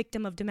not a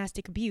victim of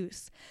domestic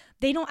abuse.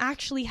 They don't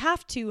actually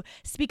have to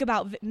speak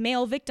about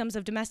male victims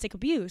of domestic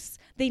abuse.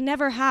 They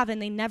never have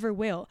and they never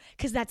will,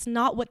 because that's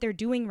not what they're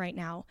doing right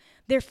now.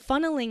 They're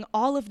funneling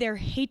all of their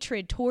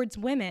hatred towards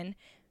women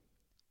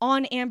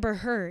on Amber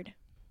Heard.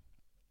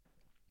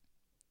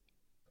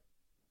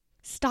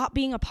 Stop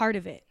being a part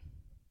of it.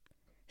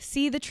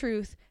 See the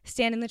truth,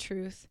 stand in the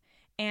truth,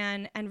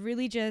 and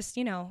really just,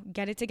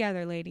 get it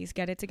together, ladies.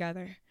 Get it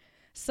together.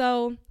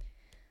 So,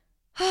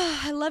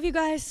 I love you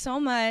guys so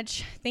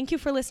much. Thank you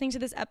for listening to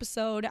this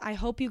episode. I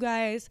hope you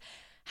guys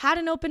had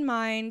an open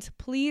mind.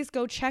 Please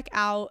go check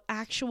out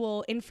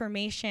actual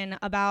information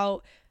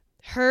about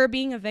her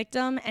being a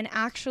victim and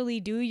actually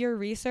do your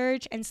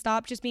research and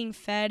stop just being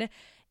fed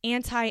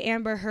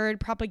anti-Amber Heard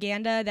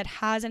propaganda that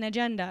has an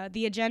agenda.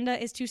 The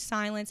agenda is to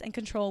silence and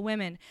control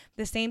women.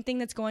 The same thing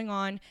that's going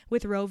on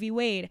with Roe v.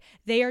 Wade.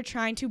 They are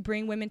trying to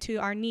bring women to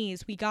our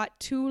knees. We got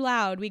too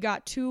loud. We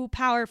got too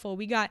powerful.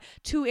 We got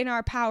too in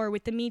our power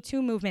with the Me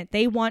Too movement.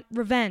 They want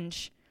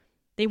revenge.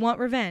 They want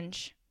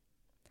revenge.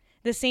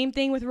 The same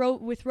thing with Roe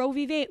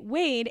v.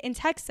 Wade in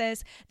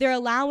Texas. They're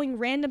allowing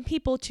random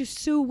people to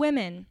sue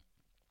women.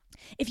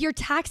 If your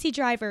taxi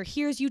driver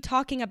hears you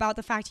talking about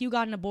the fact you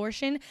got an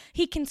abortion,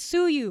 he can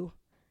sue you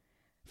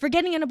for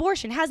getting an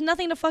abortion. It has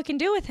nothing to fucking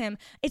do with him.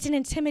 It's an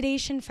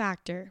intimidation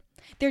factor.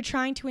 They're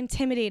trying to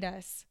intimidate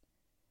us.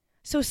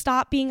 So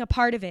stop being a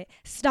part of it.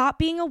 Stop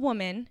being a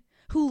woman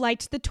who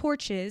lights the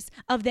torches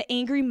of the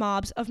angry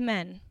mobs of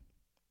men.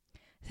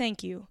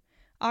 Thank you.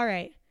 All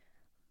right.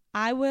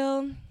 I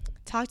will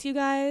talk to you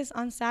guys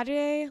on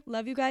Saturday.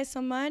 Love you guys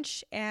so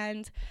much.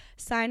 And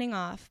signing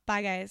off.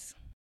 Bye, guys.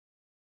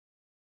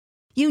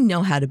 You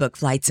know how to book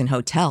flights and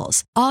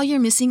hotels. All you're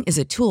missing is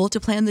a tool to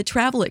plan the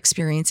travel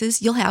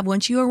experiences you'll have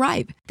once you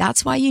arrive.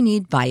 That's why you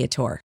need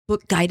Viator.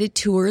 Book guided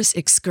tours,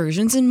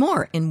 excursions, and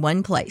more in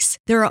one place.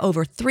 There are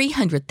over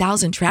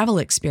 300,000 travel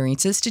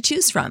experiences to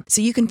choose from,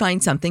 so you can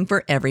find something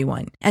for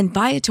everyone. And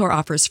Viator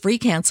offers free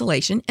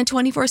cancellation and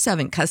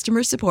 24/7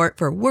 customer support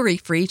for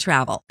worry-free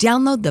travel.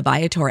 Download the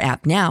Viator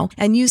app now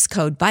and use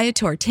code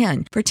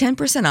Viator10 for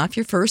 10% off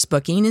your first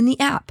booking in the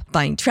app.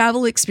 Find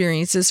travel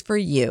experiences for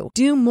you.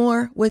 Do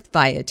more with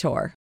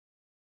Viator.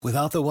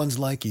 Without the ones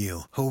like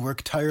you, who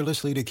work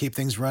tirelessly to keep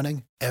things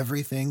running,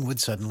 everything would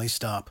suddenly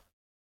stop.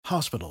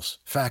 Hospitals,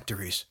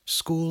 factories,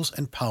 schools,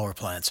 and power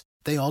plants,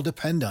 they all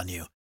depend on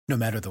you. No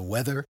matter the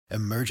weather,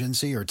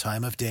 emergency, or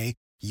time of day,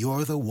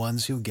 you're the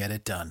ones who get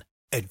it done.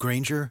 At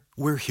Grainger,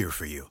 we're here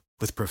for you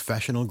with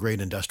professional-grade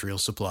industrial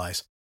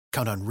supplies.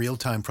 Count on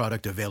real-time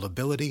product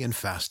availability and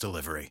fast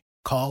delivery.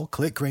 Call,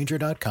 click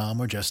Grainger.com,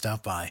 or just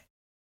stop by.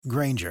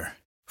 Grainger,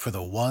 for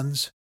the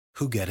ones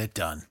who get it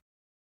done.